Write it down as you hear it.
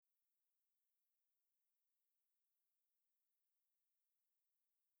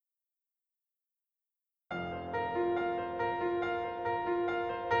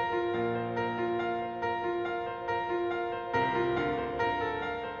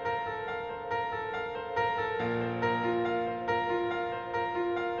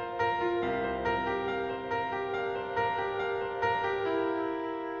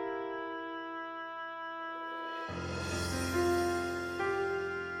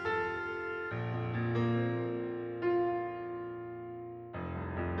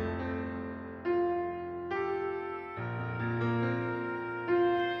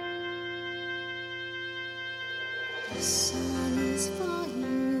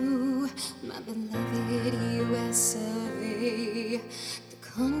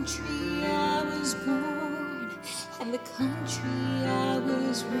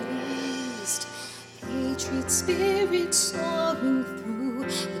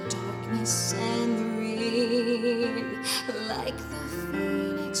darkness and the rain, like the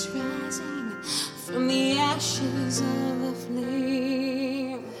phoenix rising from the ashes of a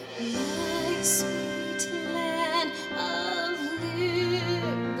flame. My sweet land of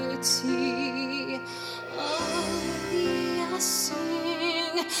liberty, of thee I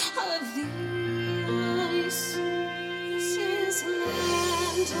sing, of thee I sing. This is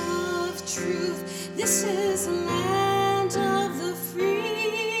land of truth, this is land of the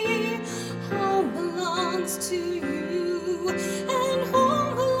free. Home belongs to you, and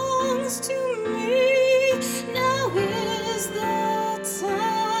home belongs to me. Now is the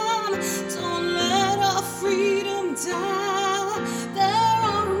time, don't let our freedom die. Their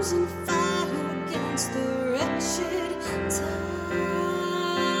arms in fight against the wretched tide.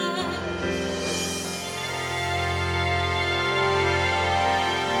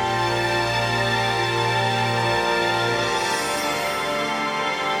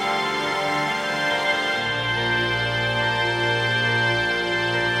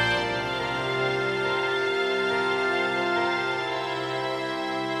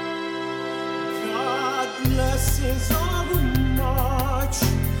 Blessings on the march,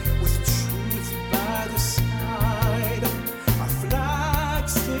 with truth by the side. Our flag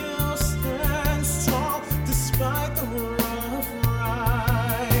still stands tall despite the rough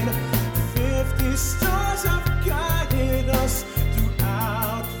ride. 50 stars have guided us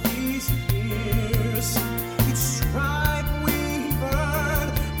throughout these years. Each stripe we've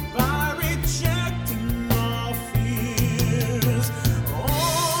earned by rejecting our fears.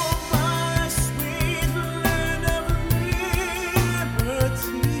 Oh, my sweet land of liberty,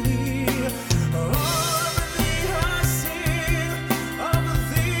 of thee I sing, of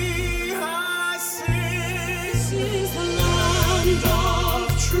thee I sing. This is the land of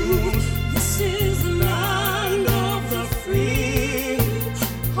truth, this is the land of the free.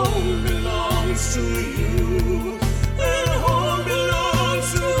 Home belongs to you.